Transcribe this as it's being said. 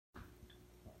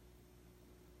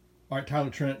All right, Tyler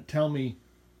Trent, tell me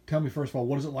first of all,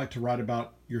 what is it like to write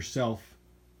about yourself?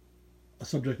 A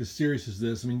subject as serious as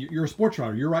this. I mean, you're a sports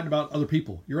writer. You're writing about other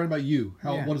people. You're writing about you.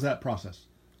 Yeah. What is that process?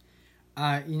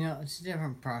 It's a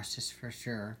different process for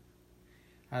sure.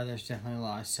 There's definitely a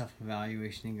lot of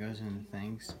self-evaluation that goes into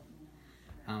things.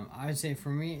 I would say for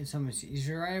me, it's almost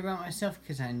easier to write about myself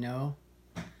because I know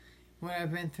what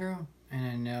I've been through and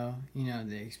I know,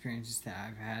 the experiences that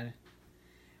I've had.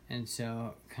 And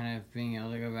so kind of being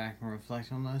able to go back and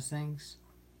reflect on those things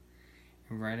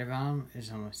and write about them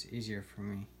is almost easier for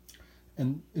me.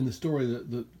 And in the story,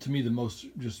 to me,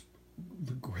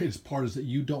 the greatest part is that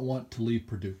you don't want to leave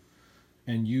Purdue,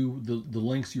 and the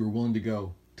lengths you were willing to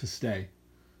go to stay.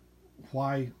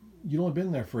 Why? You'd only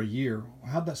been there for a year.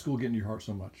 How'd that school get into your heart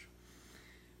so much?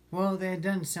 Well, they had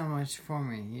done so much for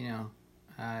me,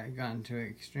 gone to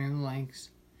extreme lengths.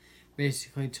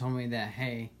 Basically told me that,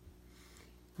 hey,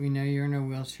 we know you're in a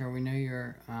wheelchair, we know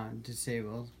you're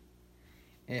disabled.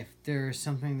 If there's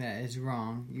something that is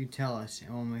wrong, you tell us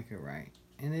and we'll make it right.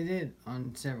 And they did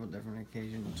on several different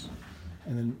occasions.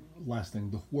 And then last thing,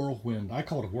 the whirlwind. I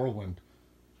call it a whirlwind.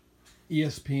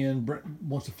 ESPN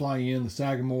wants to fly in, the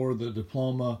Sagamore, the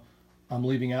diploma. I'm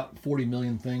leaving out 40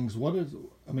 million things.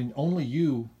 Only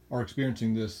you are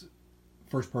experiencing this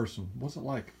first person. What's it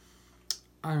like?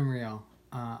 Unreal.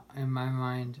 In my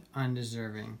mind,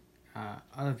 undeserving.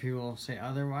 Other people say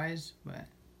otherwise, but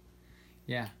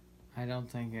yeah, I don't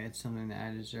think it's something that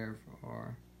I deserve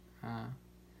or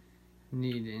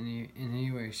need in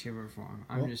any way, shape, or form.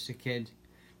 I'm just a kid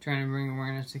trying to bring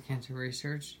awareness to cancer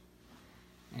research,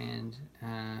 and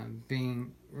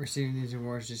receiving these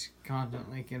awards just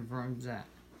constantly confirms that,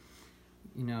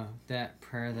 that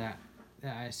prayer that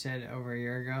I said over a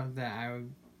year ago that I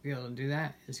would be able to do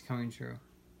that is coming true.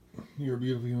 You're a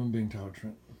beautiful human being, Tyler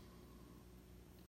Trent.